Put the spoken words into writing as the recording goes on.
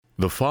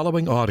The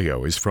following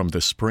audio is from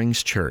the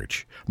Springs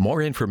Church.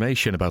 More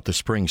information about the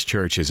Springs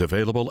Church is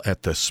available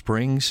at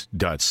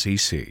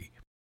thesprings.cc.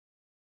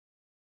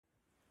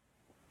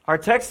 Our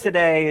text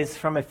today is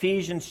from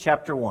Ephesians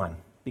chapter 1,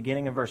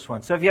 beginning in verse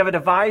 1. So if you have a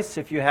device,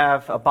 if you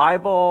have a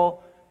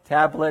Bible,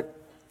 tablet,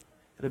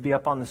 it'll be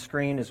up on the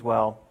screen as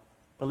well.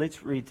 But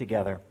let's read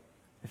together.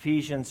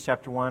 Ephesians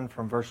chapter 1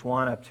 from verse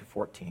 1 up to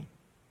 14.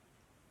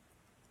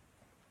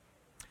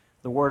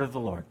 The word of the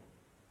Lord.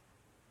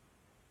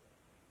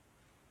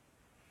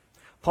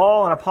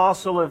 Paul, an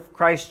apostle of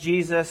Christ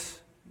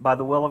Jesus, by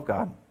the will of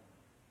God.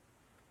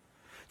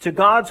 To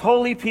God's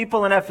holy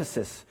people in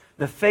Ephesus,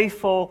 the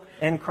faithful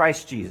in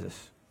Christ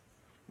Jesus.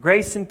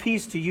 Grace and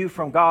peace to you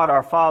from God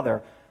our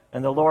Father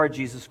and the Lord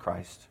Jesus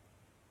Christ.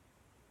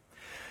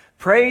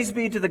 Praise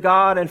be to the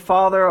God and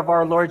Father of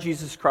our Lord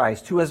Jesus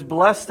Christ, who has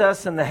blessed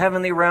us in the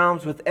heavenly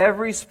realms with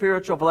every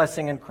spiritual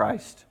blessing in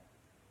Christ.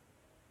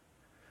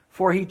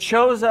 For he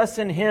chose us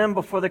in him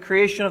before the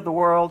creation of the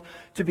world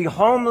to be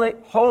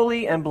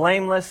holy and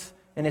blameless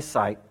in his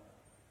sight.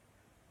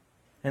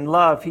 In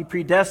love, he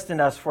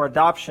predestined us for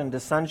adoption to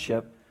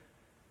sonship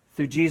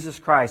through Jesus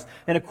Christ,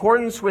 in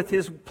accordance with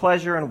his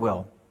pleasure and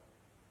will,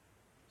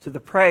 to the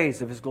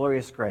praise of his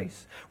glorious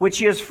grace, which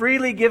he has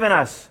freely given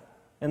us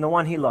in the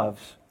one he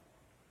loves.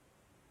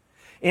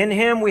 In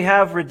him we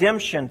have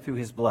redemption through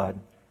his blood,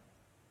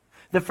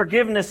 the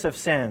forgiveness of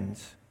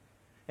sins,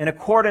 in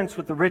accordance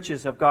with the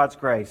riches of God's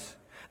grace,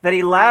 that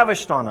he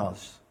lavished on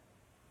us.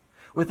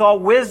 With all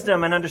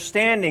wisdom and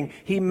understanding,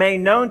 he made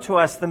known to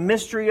us the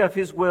mystery of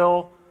his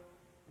will,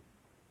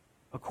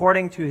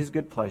 according to his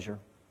good pleasure,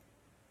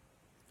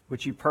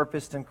 which he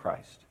purposed in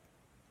Christ,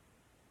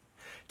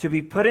 to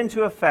be put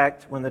into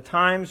effect when the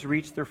times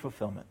reach their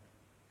fulfillment,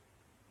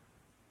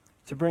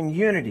 to bring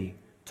unity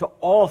to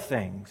all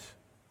things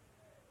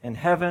in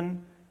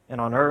heaven and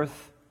on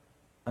earth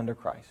under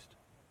Christ.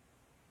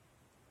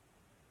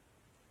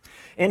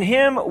 In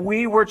him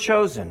we were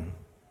chosen,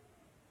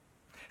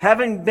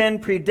 having been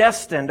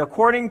predestined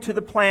according to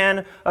the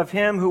plan of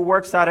him who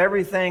works out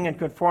everything in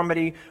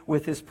conformity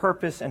with his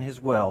purpose and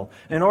his will,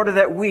 in order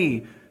that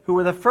we, who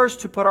were the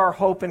first to put our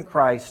hope in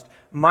Christ,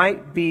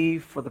 might be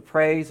for the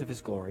praise of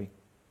his glory.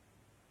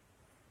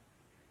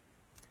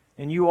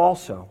 And you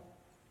also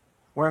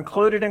were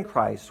included in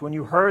Christ when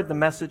you heard the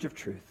message of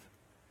truth,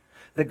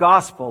 the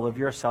gospel of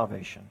your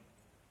salvation.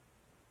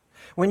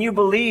 When you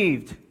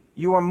believed,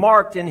 you were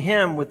marked in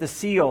him with the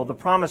seal, the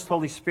promised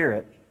Holy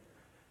Spirit,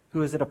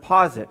 who is a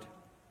deposit,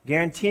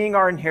 guaranteeing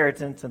our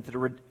inheritance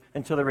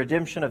until the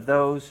redemption of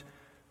those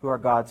who are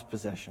God's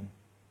possession,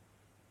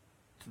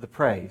 to the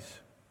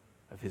praise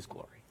of his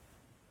glory.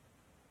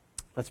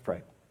 Let's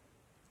pray.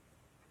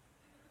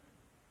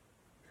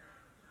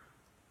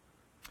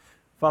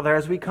 Father,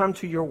 as we come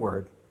to your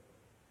word,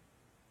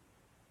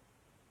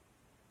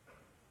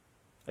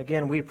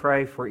 again, we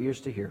pray for ears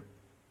to hear.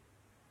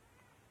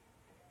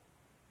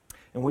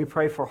 And we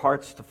pray for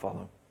hearts to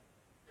follow.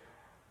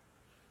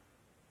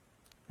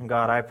 And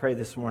God, I pray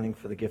this morning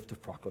for the gift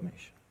of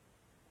proclamation.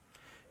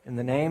 In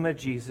the name of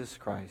Jesus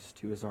Christ,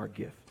 who is our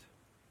gift,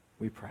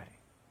 we pray.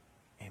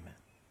 Amen.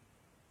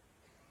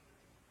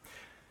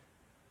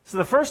 So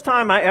the first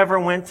time I ever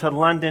went to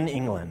London,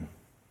 England,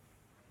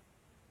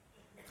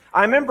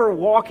 I remember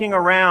walking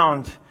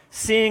around,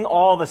 seeing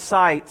all the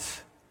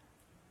sights.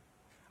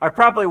 I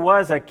probably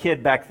was a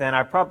kid back then.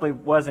 I probably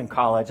was in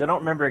college. I don't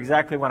remember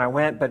exactly when I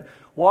went, but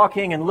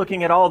walking and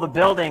looking at all the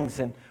buildings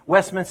and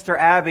Westminster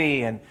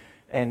Abbey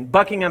and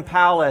Buckingham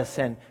Palace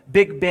and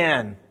Big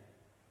Ben.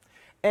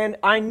 And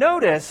I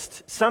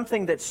noticed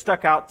something that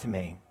stuck out to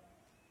me.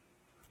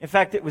 In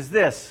fact, it was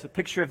this, a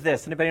picture of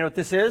this. Anybody know what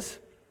this is?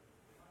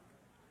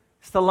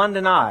 It's the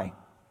London Eye.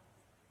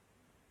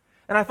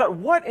 And I thought,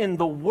 what in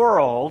the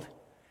world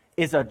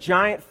is a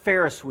giant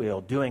Ferris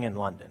wheel doing in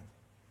London?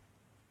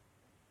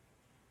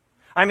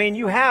 I mean,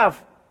 you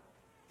have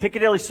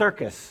Piccadilly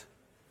Circus,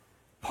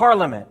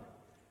 Parliament,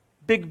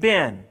 Big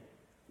Ben,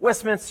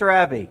 Westminster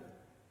Abbey,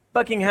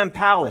 Buckingham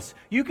Palace.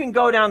 You can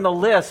go down the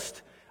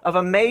list of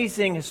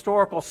amazing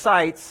historical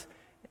sites.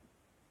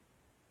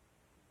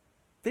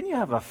 Then you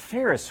have a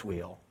Ferris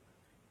wheel.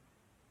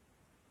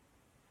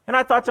 And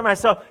I thought to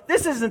myself,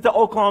 this isn't the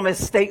Oklahoma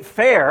State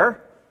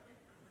Fair.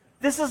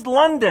 This is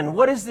London.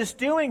 What is this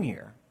doing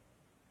here?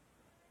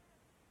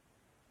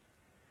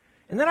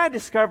 And then I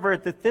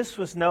discovered that this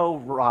was no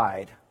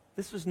ride.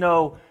 This was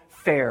no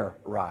fair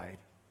ride.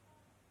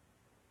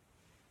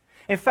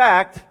 In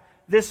fact,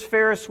 this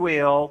Ferris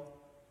wheel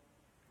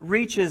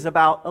reaches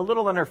about a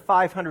little under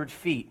 500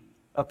 feet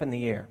up in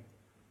the air.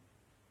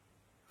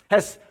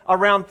 Has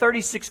around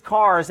 36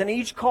 cars, and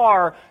each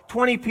car,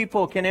 20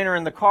 people can enter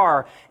in the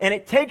car, and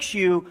it takes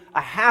you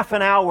a half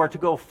an hour to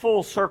go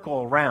full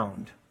circle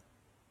around.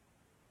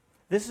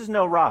 This is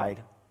no ride.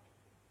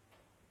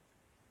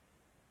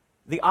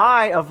 The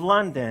Eye of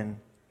London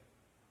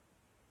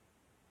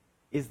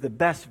is the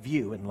best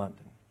view in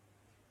London.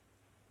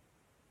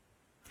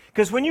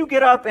 Because when you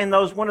get up in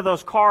one of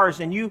those cars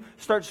and you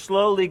start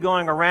slowly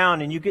going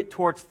around and you get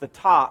towards the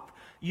top,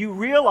 you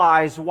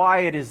realize why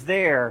it is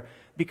there,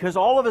 because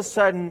all of a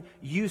sudden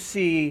you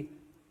see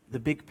the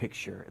big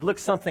picture. It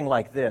looks something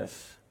like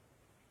this.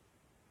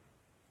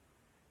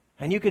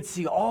 And you could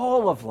see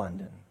all of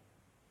London.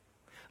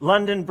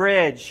 London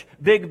Bridge,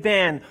 Big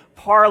Ben,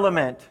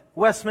 Parliament,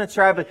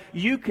 Westminster Abbey.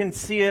 You can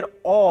see it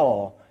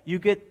all. You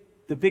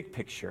get the big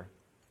picture.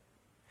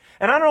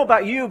 And I don't know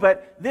about you,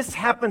 but this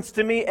happens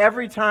to me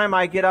every time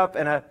I get up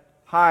in a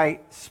high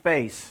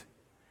space.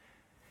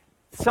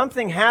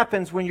 Something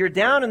happens when you're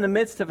down in the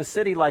midst of a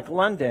city like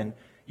London.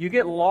 You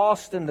get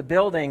lost in the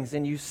buildings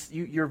and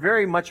you're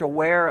very much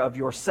aware of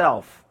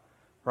yourself,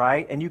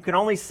 right? And you can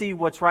only see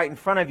what's right in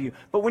front of you.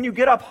 But when you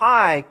get up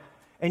high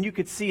and you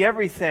could see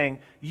everything,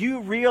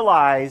 you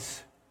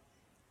realize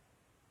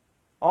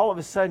all of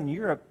a sudden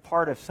you're a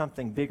part of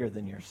something bigger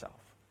than yourself.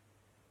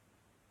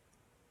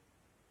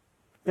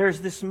 There's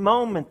this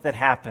moment that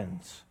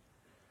happens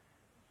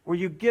where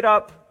you get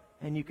up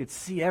and you could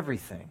see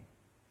everything.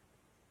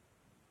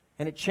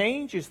 And it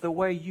changes the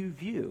way you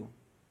view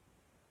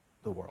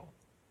the world.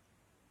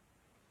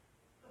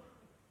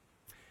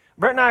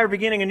 Brett and I are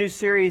beginning a new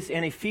series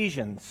in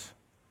Ephesians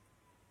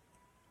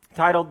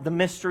titled The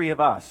Mystery of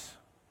Us.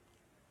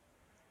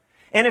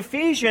 And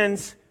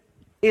Ephesians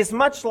is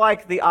much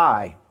like the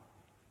eye.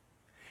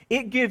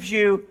 It gives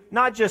you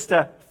not just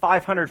a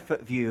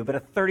 500-foot view, but a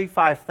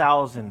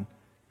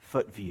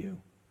 35,000-foot view.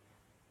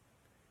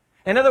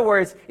 In other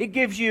words, it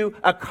gives you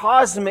a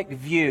cosmic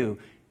view.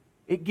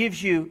 It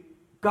gives you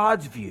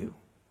God's view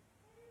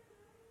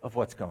of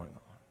what's going on.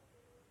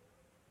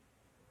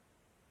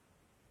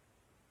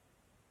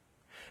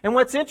 And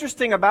what's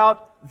interesting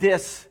about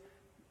this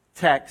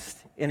text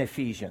in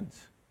Ephesians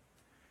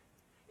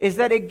is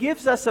that it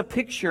gives us a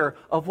picture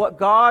of what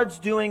God's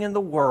doing in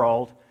the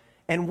world.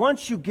 And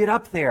once you get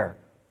up there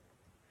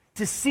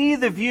to see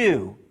the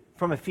view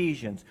from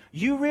Ephesians,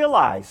 you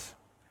realize,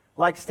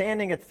 like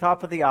standing at the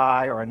top of the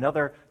eye or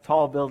another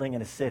tall building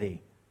in a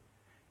city,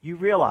 you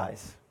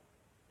realize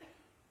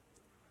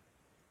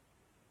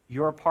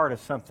you're a part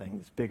of something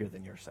that's bigger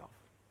than yourself.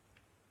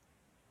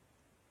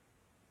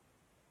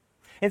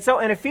 And so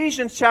in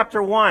Ephesians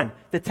chapter 1,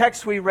 the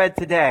text we read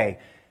today,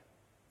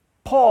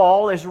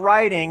 Paul is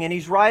writing, and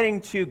he's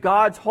writing to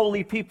God's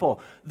holy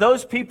people,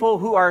 those people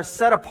who are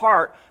set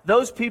apart,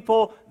 those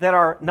people that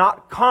are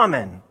not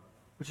common,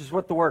 which is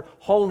what the word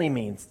holy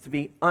means, to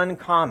be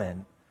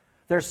uncommon.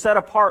 They're set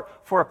apart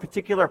for a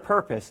particular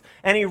purpose.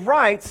 And he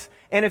writes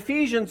in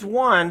Ephesians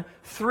 1,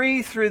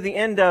 3 through the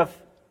end of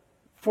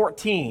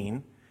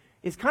 14,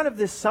 is kind of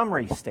this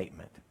summary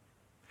statement.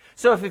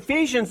 So if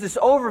Ephesians, this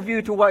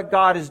overview to what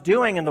God is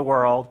doing in the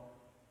world,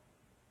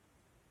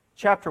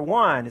 chapter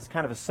 1 is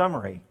kind of a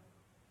summary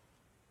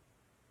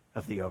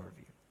of the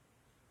overview.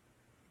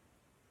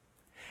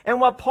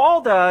 And what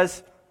Paul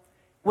does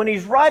when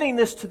he's writing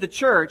this to the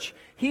church,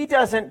 he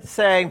doesn't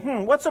say,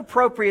 what's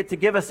appropriate to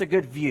give us a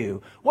good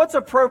view? What's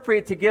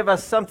appropriate to give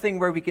us something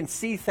where we can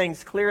see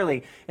things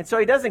clearly? And so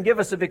he doesn't give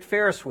us a big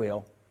Ferris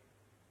wheel.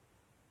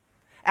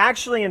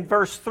 Actually, in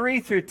verse 3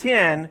 through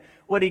 10,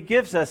 what he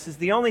gives us is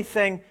the only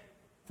thing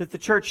that the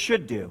church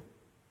should do,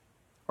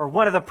 or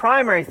one of the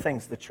primary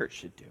things the church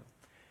should do.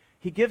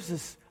 He gives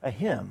us a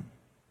hymn.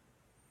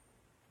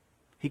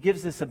 He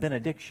gives us a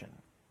benediction.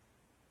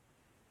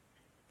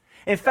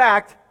 In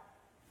fact,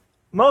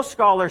 most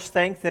scholars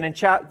think that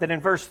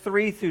in verse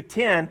 3 through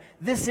 10,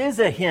 this is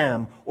a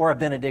hymn or a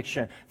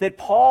benediction, that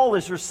Paul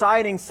is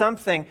reciting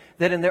something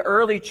that in the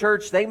early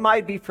church they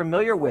might be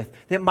familiar with,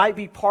 that might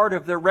be part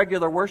of their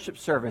regular worship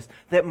service,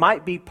 that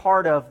might be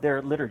part of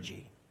their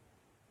liturgy.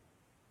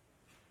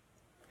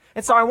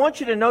 And so I want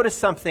you to notice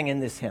something in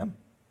this hymn.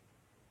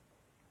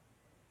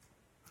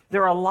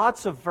 There are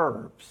lots of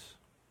verbs.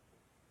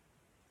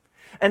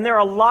 And there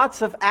are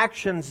lots of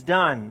actions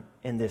done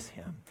in this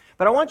hymn.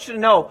 But I want you to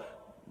know,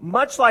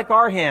 much like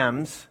our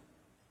hymns,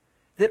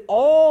 that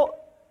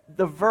all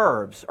the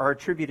verbs are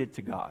attributed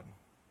to God.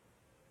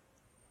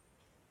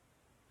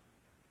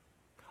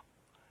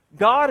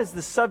 God is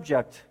the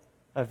subject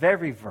of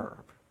every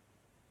verb.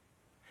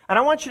 And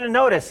I want you to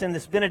notice in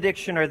this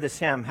benediction or this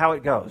hymn how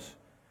it goes.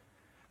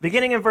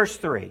 Beginning in verse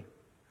 3,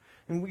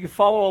 and you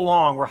follow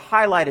along, we're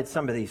highlighted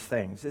some of these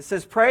things. It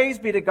says, "Praise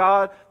be to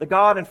God, the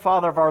God and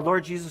Father of our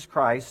Lord Jesus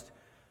Christ,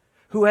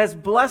 who has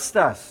blessed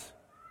us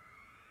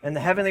in the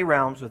heavenly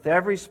realms with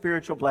every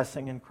spiritual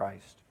blessing in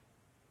Christ.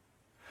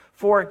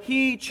 For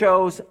He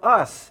chose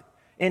us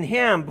in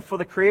Him before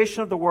the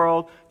creation of the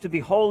world to be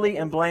holy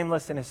and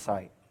blameless in His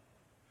sight.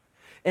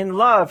 In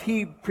love,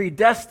 He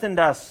predestined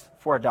us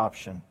for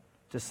adoption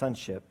to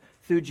sonship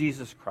through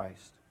Jesus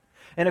Christ,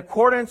 in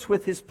accordance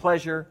with His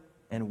pleasure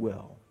and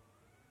will,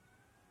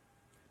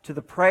 to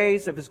the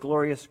praise of His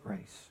glorious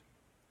grace,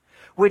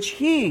 which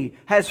He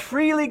has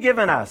freely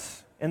given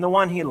us in the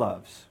one He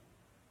loves.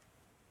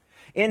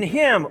 In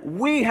Him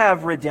we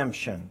have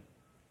redemption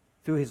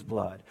through His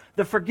blood,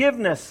 the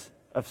forgiveness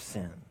of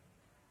sin,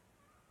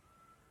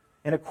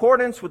 in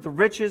accordance with the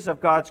riches of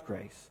God's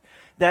grace,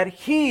 that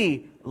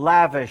He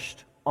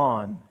lavished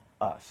on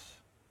us.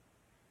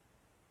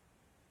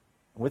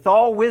 With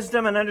all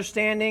wisdom and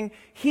understanding,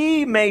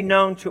 He made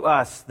known to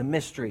us the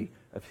mystery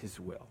of his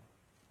will,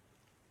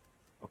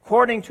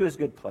 according to his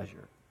good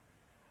pleasure,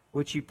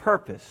 which he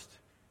purposed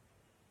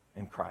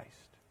in Christ.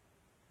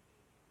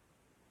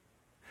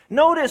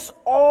 Notice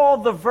all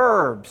the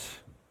verbs.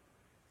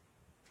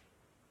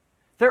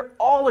 They're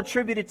all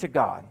attributed to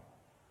God.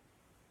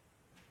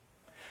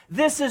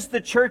 This is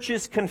the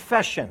church's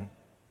confession,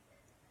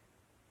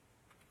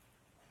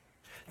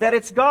 that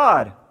it's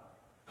God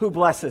who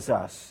blesses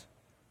us,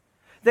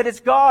 that it's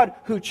God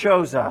who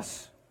chose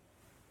us,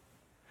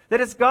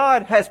 that it's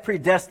God has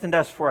predestined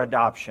us for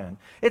adoption.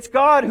 It's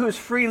God who has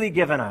freely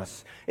given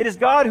us. It is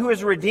God who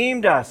has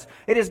redeemed us.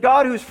 It is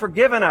God who has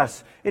forgiven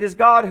us. It is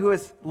God who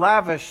has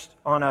lavished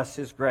on us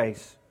his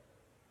grace.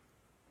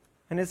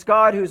 And it's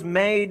God who has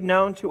made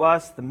known to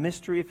us the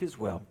mystery of his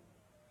will.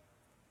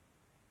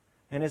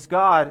 And it's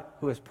God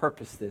who has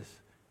purposed this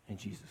in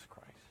Jesus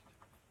Christ.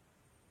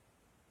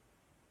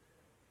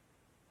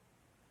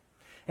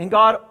 And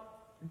God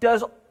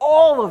does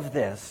all of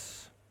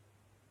this,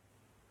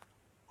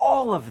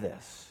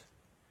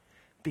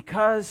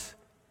 because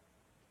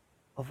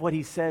of what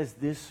he says,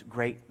 this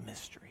great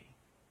mystery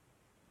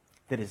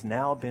that has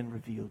now been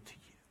revealed to you.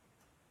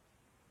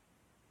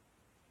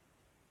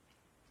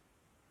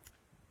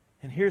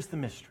 And here's the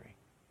mystery.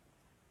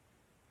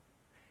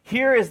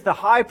 Here is the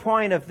high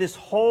point of this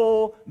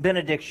whole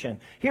benediction.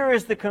 Here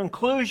is the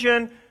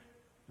conclusion,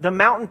 the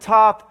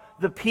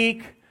mountaintop, the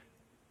peak,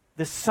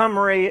 the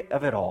summary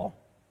of it all.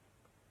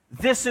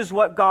 This is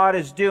what God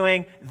is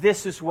doing.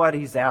 This is what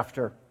he's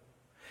after.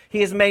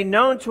 He has made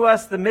known to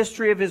us the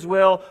mystery of his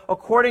will,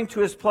 according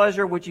to his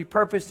pleasure, which he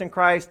purposed in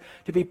Christ,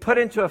 to be put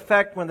into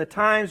effect when the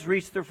times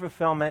reach their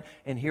fulfillment.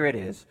 And here it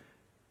is,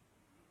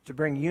 to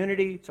bring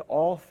unity to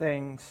all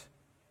things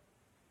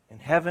in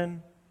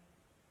heaven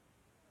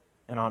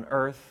and on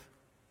earth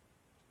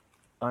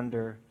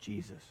under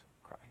Jesus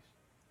Christ.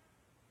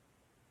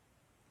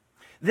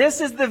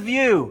 This is the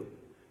view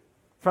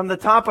from the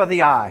top of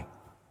the eye.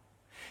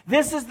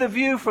 This is the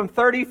view from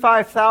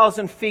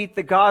 35,000 feet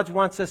that God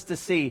wants us to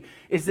see,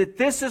 is that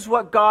this is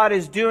what God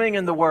is doing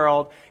in the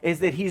world, is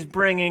that he's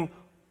bringing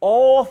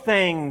all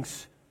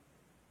things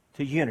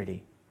to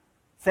unity.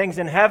 Things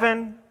in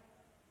heaven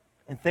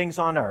and things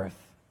on earth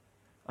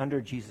under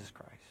Jesus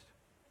Christ.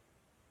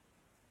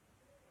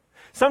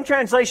 Some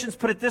translations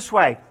put it this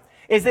way,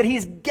 is that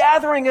he's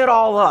gathering it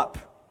all up.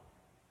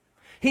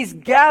 He's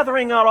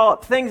gathering it all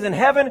up. Things in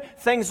heaven,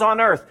 things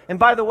on earth. And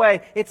by the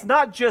way, it's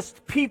not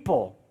just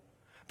people,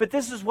 but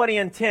this is what he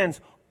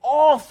intends.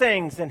 All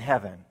things in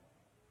heaven,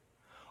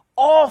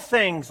 all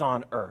things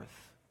on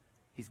earth.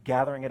 He's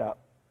gathering it up.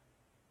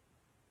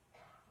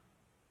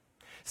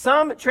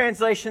 Some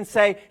translations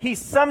say he's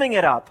summing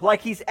it up,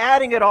 like he's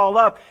adding it all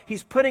up.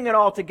 He's putting it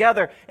all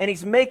together, and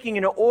he's making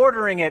and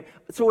ordering it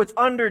so it's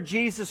under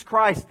Jesus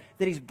Christ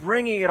that he's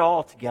bringing it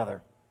all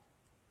together.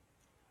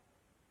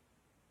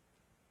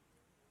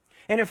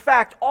 And in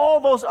fact, all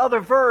those other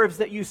verbs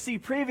that you see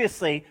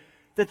previously,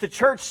 that the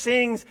church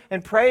sings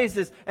and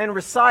praises and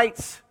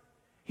recites,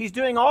 he's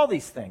doing all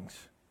these things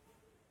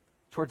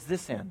towards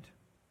this end.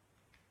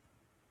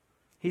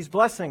 He's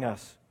blessing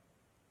us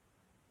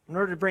in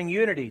order to bring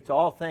unity to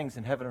all things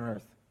in heaven and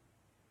earth.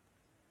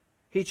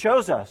 He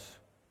chose us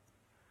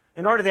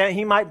in order that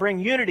he might bring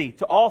unity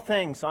to all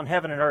things on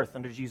heaven and earth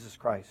under Jesus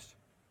Christ.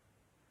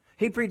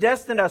 He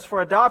predestined us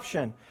for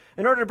adoption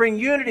in order to bring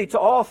unity to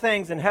all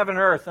things in heaven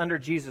and earth under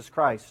Jesus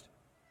Christ.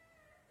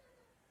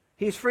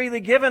 He's freely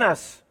given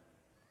us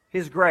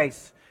his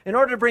grace in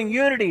order to bring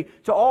unity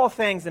to all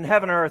things in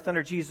heaven and earth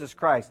under Jesus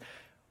Christ.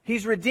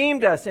 He's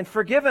redeemed us and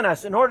forgiven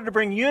us in order to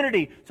bring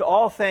unity to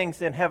all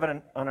things in heaven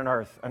and on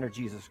earth under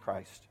Jesus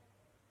Christ.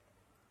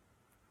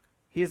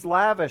 He has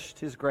lavished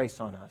his grace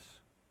on us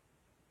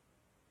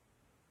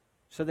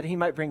so that he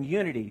might bring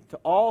unity to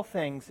all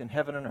things in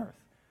heaven and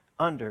earth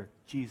under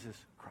Jesus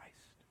Christ.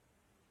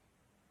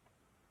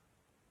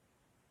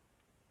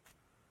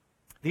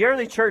 The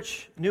early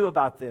church knew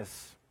about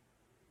this.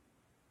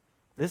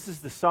 This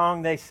is the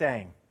song they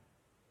sang.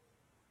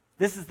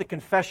 This is the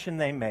confession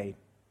they made.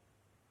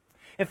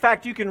 In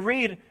fact, you can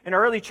read in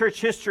early church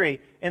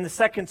history in the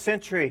 2nd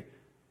century,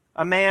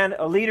 a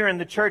leader in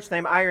the church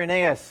named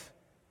Irenaeus.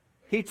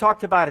 He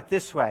talked about it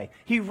this way.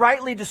 He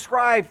rightly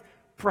described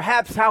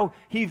perhaps how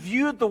he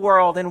viewed the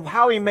world and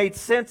how he made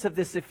sense of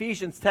this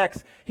Ephesians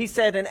text. He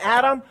said, in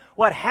Adam,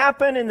 what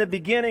happened in the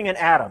beginning in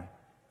Adam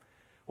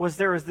was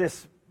there was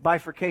this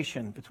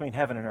bifurcation between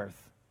heaven and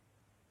earth.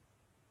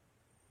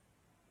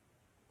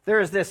 There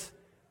is this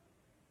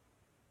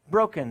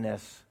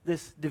brokenness,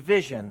 this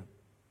division.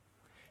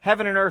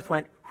 Heaven and earth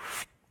went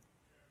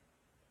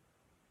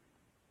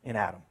in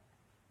Adam.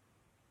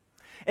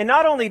 And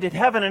not only did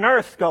heaven and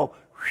earth go,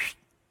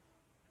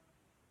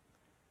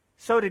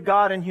 so did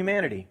God and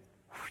humanity.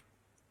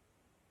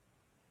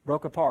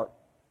 Broke apart.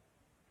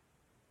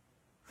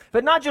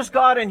 But not just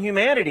God and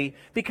humanity,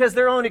 because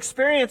their own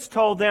experience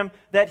told them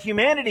that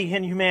humanity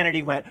and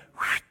humanity went.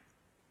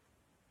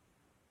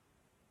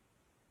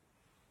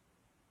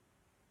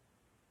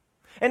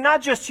 And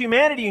not just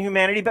humanity and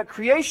humanity, but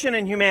creation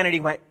and humanity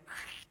went.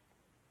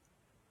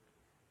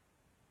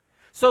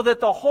 so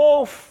that the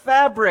whole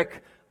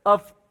fabric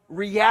of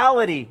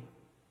reality,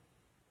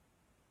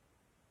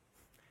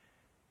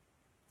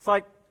 it's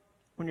like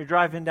when you're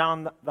driving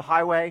down the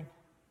highway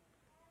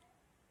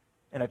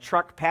and a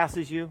truck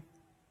passes you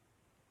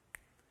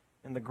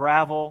and the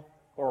gravel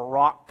or a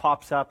rock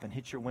pops up and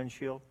hits your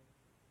windshield.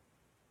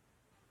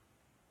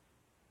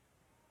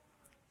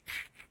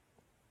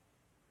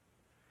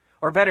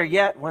 Or better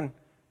yet, when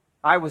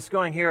I was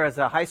going here as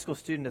a high school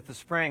student at the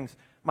Springs,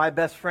 my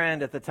best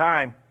friend at the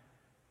time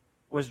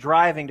was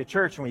driving to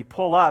church, and we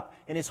pull up,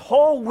 and his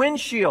whole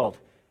windshield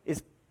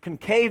is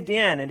concaved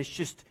in, and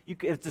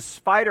it's a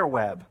spider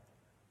web.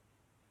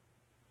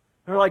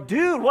 And we're like,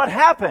 dude, what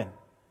happened?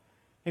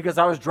 He goes,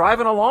 I was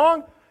driving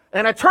along,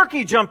 and a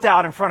turkey jumped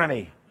out in front of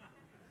me.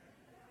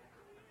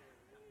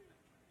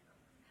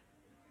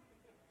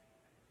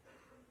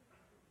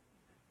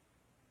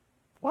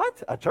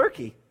 What? A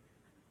turkey?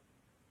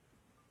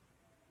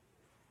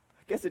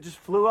 I guess it just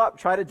flew up,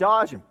 tried to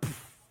dodge, and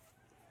poof.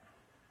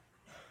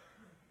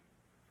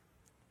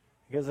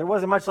 Because there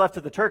wasn't much left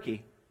of the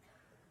turkey.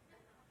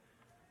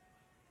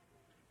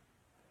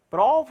 But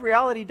all of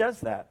reality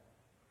does that.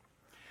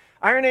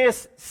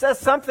 Irenaeus says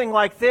something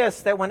like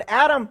this, that when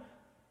Adam,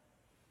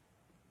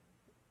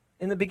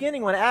 in the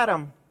beginning when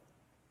Adam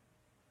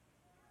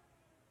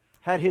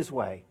had his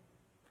way,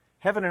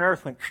 heaven and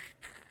earth went,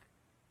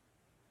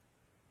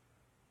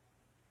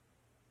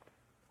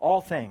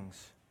 all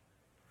things.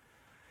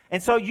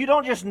 And so you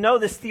don't just know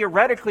this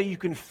theoretically, you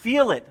can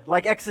feel it,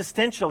 like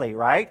existentially,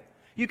 right?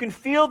 You can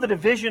feel the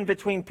division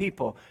between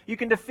people. You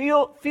can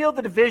feel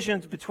the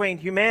divisions between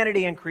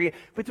humanity and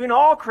between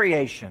all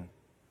creation,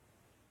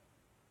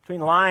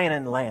 between lion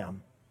and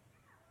lamb.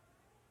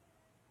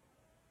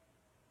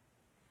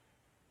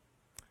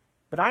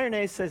 But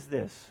Irenaeus says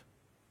this.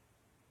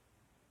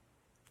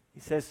 He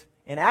says,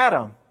 in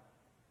Adam,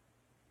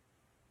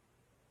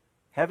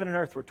 heaven and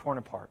earth were torn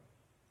apart.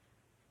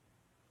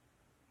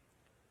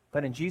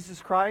 But in Jesus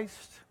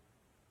Christ,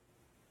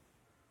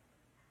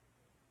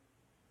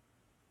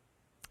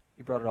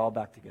 He brought it all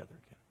back together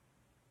again.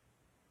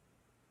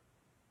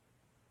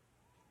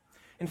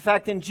 In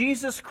fact, in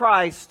Jesus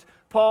Christ,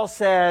 Paul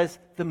says,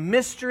 the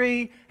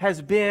mystery has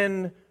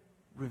been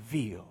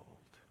revealed.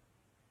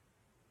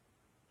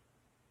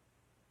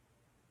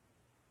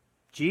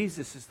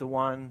 Jesus is the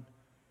one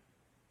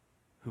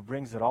who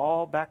brings it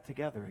all back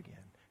together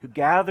again, who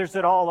gathers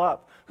it all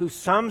up, who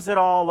sums it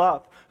all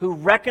up, who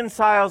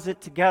reconciles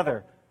it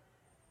together,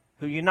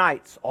 who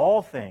unites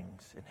all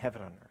things in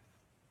heaven and earth.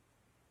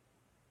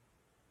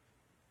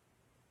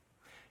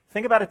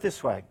 Think about it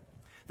this way.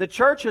 The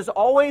church has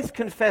always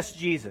confessed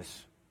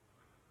Jesus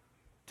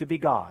to be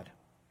God.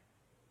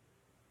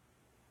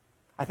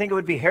 I think it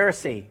would be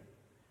heresy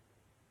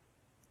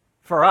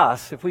for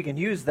us, if we can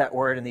use that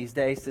word in these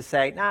days, to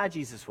say, nah,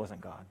 Jesus wasn't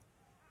God.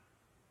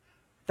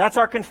 That's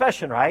our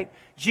confession, right?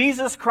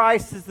 Jesus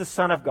Christ is the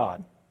Son of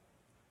God.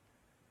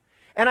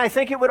 And I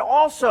think it would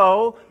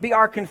also be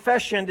our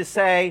confession to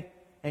say,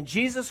 and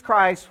Jesus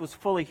Christ was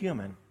fully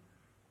human.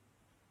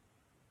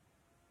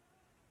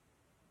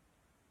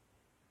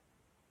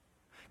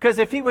 Because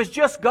if He was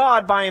just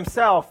God by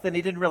Himself, then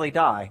He didn't really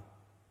die.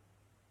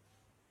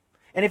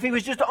 And if He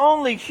was just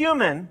only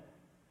human,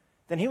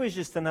 then He was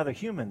just another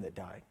human that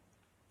died.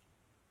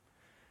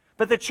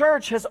 But the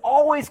church has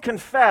always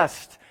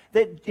confessed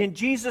that in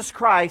Jesus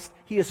Christ,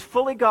 He is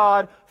fully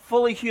God,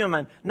 fully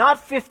human.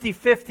 Not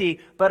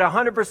 50-50, but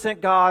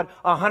 100% God,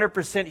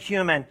 100%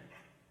 human.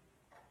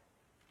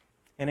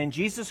 And in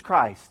Jesus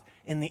Christ,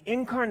 in the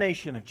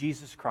incarnation of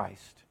Jesus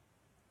Christ,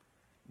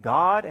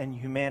 God and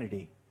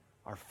humanity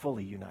are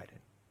fully united.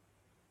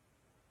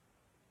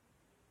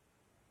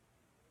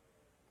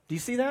 Do you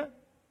see that?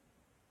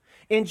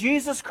 In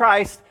Jesus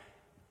Christ,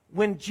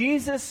 when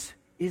Jesus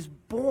is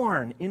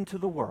born into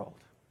the world,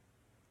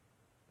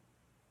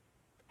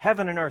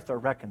 heaven and earth are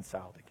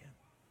reconciled again.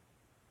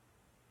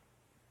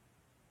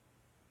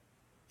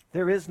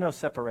 There is no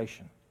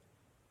separation.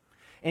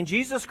 In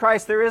Jesus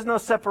Christ, there is no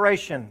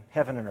separation,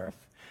 heaven and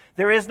earth.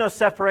 There is no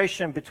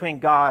separation between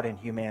God and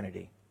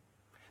humanity.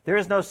 There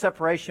is no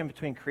separation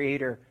between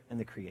Creator and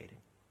the created.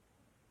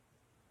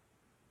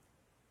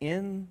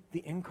 In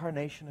the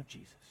incarnation of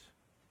Jesus,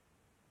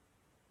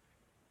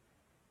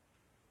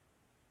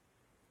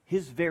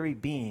 His very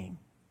being,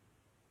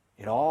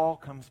 it all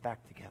comes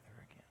back together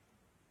again.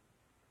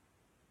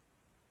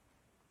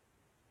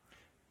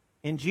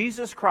 In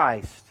Jesus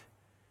Christ,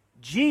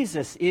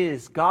 Jesus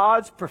is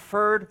God's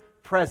preferred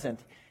present.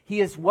 He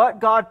is what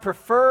God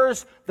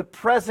prefers the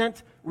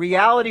present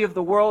reality of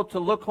the world to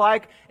look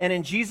like. And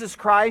in Jesus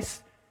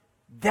Christ,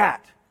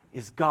 that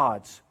is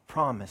God's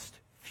promised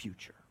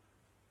future.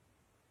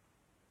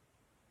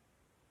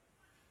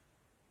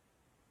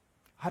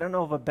 I don't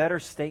know of a better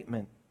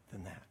statement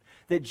than that.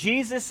 That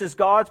Jesus is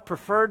God's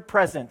preferred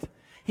present.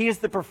 He is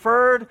the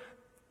preferred,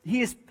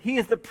 He is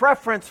the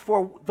preference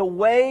for the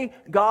way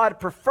God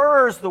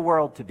prefers the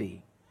world to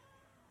be.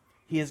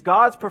 He is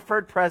God's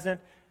preferred present,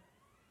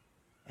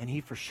 and He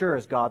for sure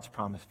is God's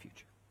promised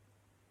future.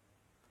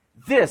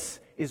 This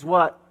is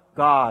what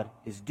God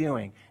is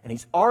doing, and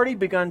He's already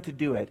begun to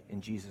do it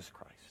in Jesus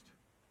Christ.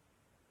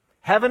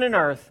 Heaven and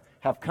earth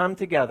have come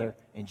together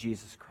in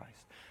Jesus Christ.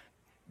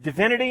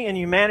 Divinity and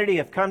humanity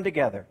have come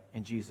together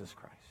in Jesus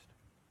Christ.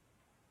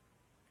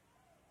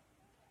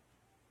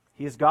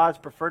 He is God's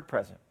preferred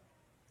present.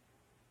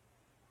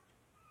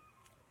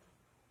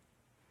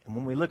 And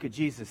when we look at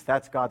Jesus,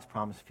 that's God's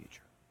promised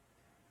future.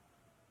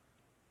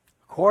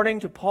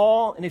 According to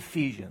Paul in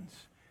Ephesians,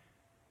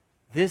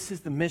 this is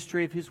the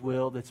mystery of His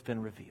will that's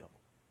been revealed.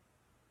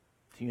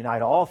 To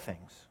unite all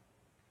things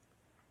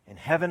in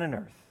heaven and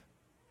earth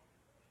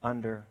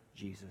under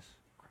Jesus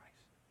Christ.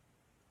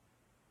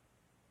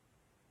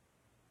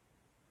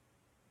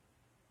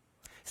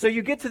 So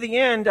you get to the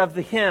end of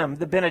the hymn,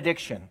 the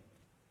benediction.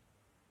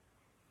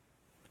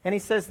 And he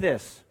says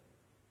this,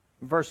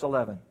 verse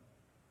 11.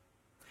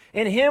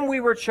 In Him we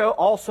were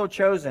also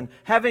chosen,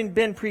 having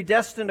been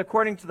predestined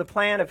according to the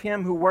plan of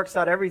Him who works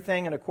out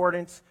everything in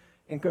accordance,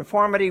 in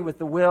conformity with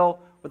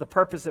the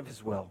purpose of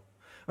His will.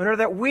 In order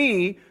that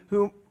we,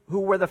 who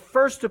were the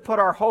first to put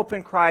our hope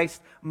in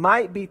Christ,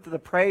 might be to the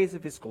praise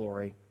of His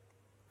glory.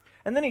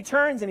 And then he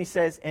turns and he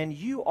says, and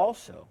you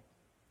also.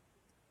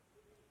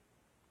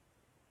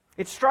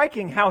 It's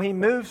striking how he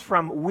moves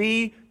from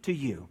we to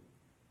you.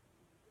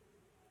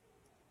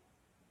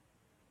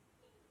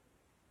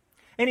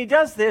 And he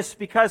does this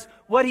because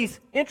what he's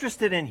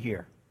interested in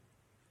here,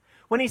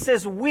 when he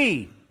says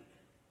we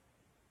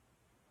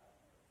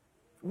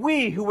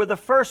who were the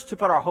first to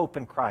put our hope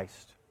in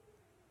Christ,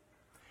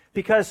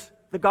 because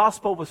the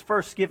gospel was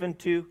first given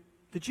to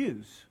the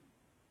Jews.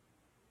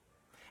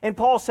 And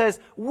Paul says,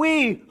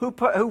 we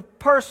who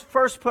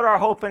first put our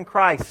hope in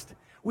Christ,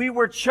 we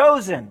were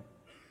chosen.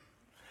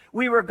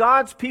 We were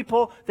God's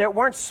people that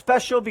weren't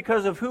special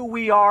because of who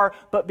we are,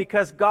 but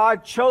because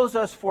God chose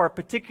us for a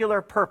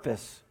particular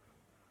purpose.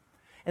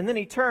 And then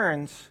he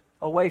turns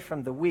away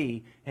from the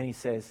we and he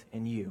says,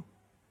 and you.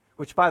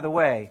 Which, by the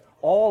way,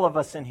 all of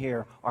us in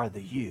here are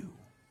the you.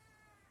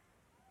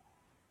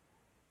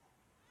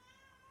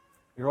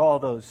 You're all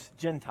those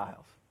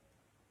Gentiles.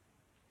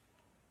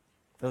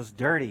 Those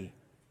dirty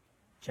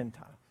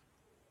Gentiles.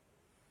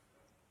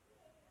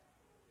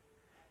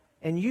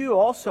 And you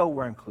also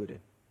were included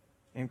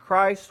in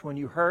Christ when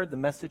you heard the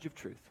message of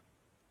truth.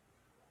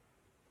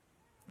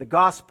 The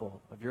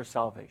gospel of your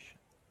salvation.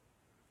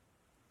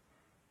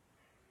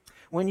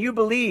 When you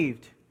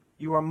believed,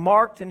 you were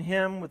marked in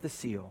Him with the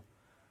seal,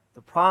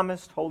 the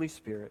promised Holy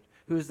Spirit,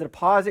 who is the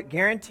deposit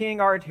guaranteeing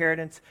our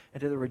inheritance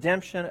and to the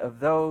redemption of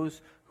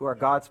those who are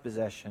God's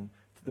possession,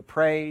 to the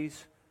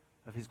praise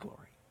of His glory.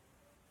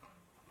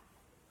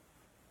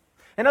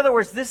 In other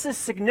words, this is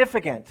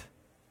significant.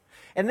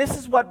 And this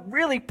is what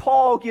really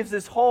Paul gives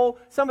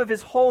some of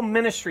his whole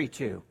ministry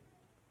to.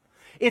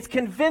 It's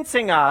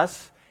convincing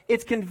us,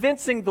 it's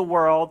convincing the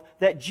world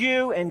that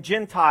Jew and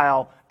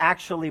Gentile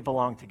actually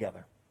belong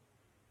together.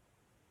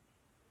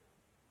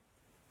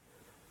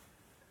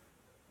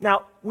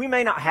 Now, we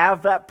may not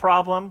have that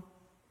problem,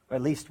 or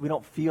at least we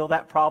don't feel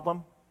that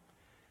problem.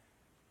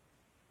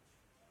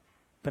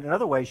 But in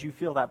other ways, you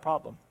feel that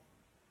problem.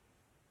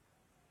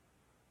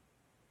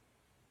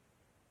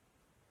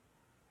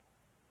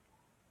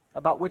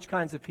 About which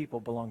kinds of people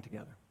belong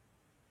together.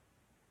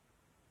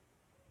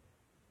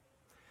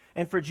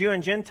 And for Jew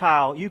and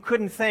Gentile, you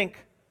couldn't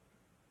think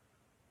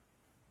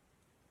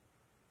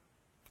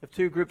of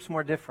two groups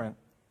more different.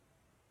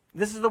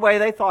 This is the way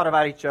they thought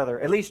about each other.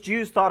 At least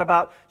Jews thought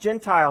about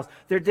Gentiles.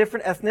 They're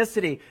different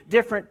ethnicity,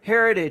 different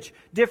heritage,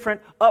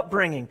 different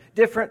upbringing,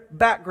 different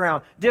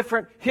background,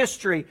 different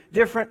history,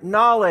 different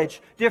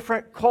knowledge,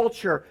 different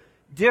culture,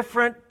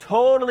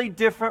 totally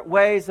different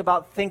ways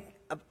about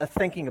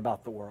thinking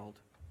about the world.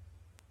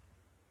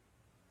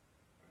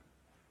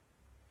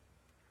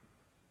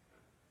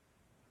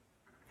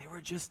 They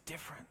were just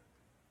different.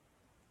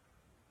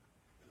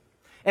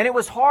 And it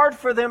was hard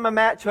for them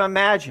to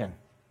imagine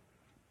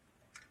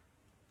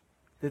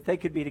that they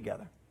could be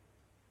together.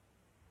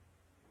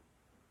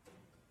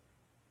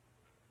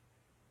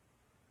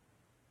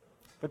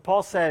 But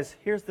Paul says,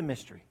 here's the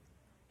mystery.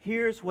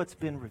 Here's what's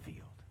been revealed.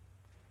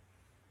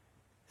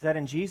 Is that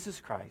in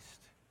Jesus Christ,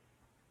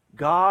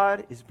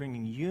 God is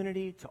bringing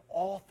unity to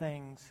all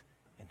things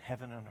in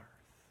heaven and earth.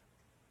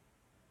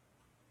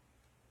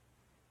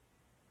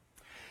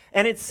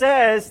 And it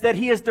says that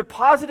He is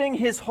depositing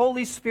His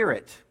Holy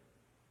Spirit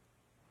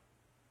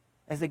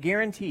as a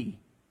guarantee,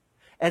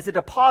 as a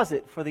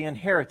deposit for the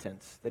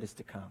inheritance that is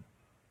to come.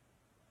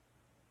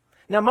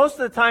 Now, most of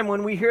the time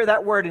when we hear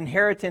that word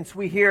inheritance,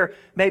 we hear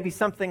maybe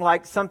something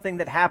like something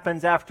that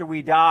happens after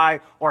we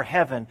die or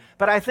heaven.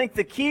 But I think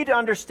the key to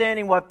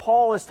understanding what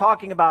Paul is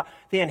talking about,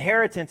 the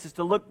inheritance, is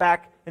to look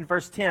back in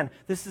verse 10.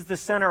 This is the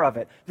center of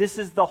it. This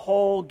is the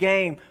whole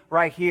game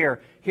right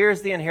here.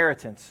 Here's the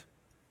inheritance.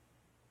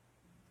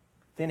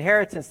 The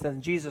inheritance that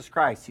in Jesus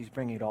Christ, He's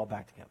bringing it all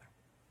back together.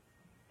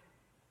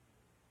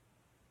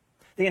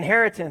 The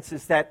inheritance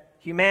is that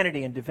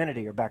humanity and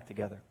divinity are back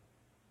together.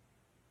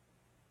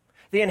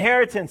 The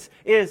inheritance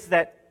is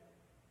that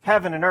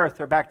heaven and earth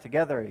are back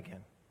together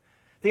again.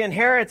 The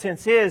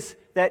inheritance is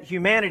that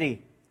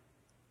humanity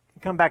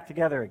come back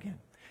together again.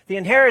 The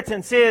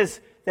inheritance is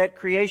that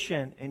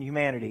creation and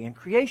humanity and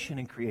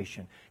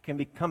creation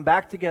can come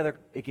back together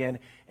again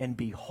and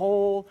be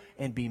whole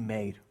and be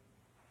made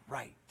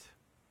right.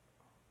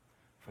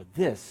 For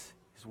this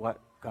is what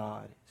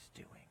God is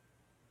doing.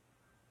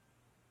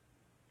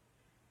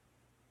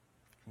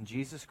 In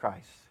Jesus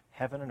Christ,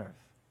 heaven and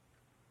earth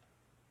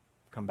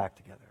come back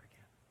together again.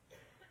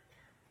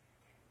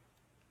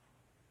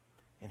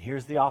 And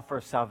here's the offer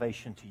of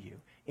salvation to you.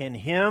 In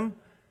Him,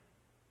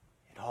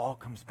 it all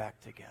comes back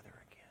together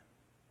again.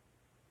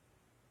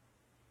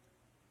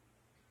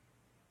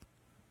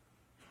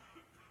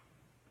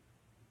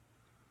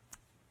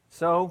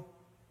 So,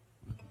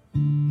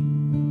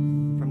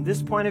 from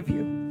this point of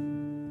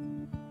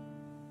view,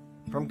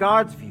 from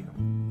God's view,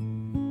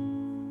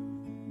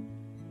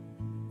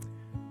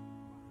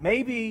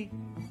 maybe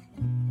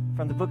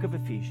from the book of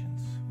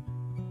Ephesians,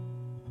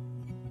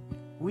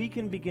 we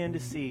can begin to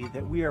see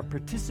that we are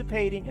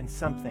participating in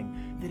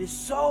something that is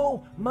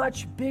so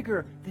much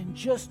bigger than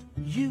just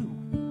you.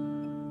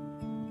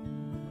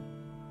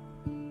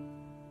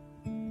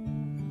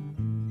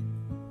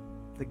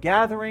 The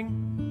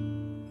gathering,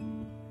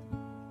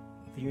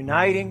 the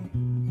uniting,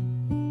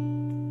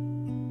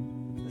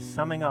 the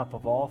summing up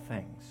of all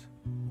things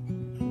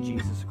in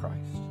Jesus Christ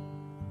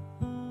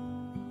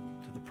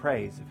to the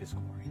praise of His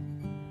glory.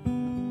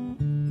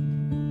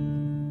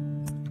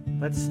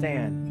 Let's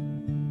stand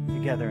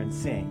together and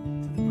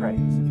sing to the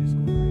praise of His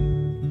glory.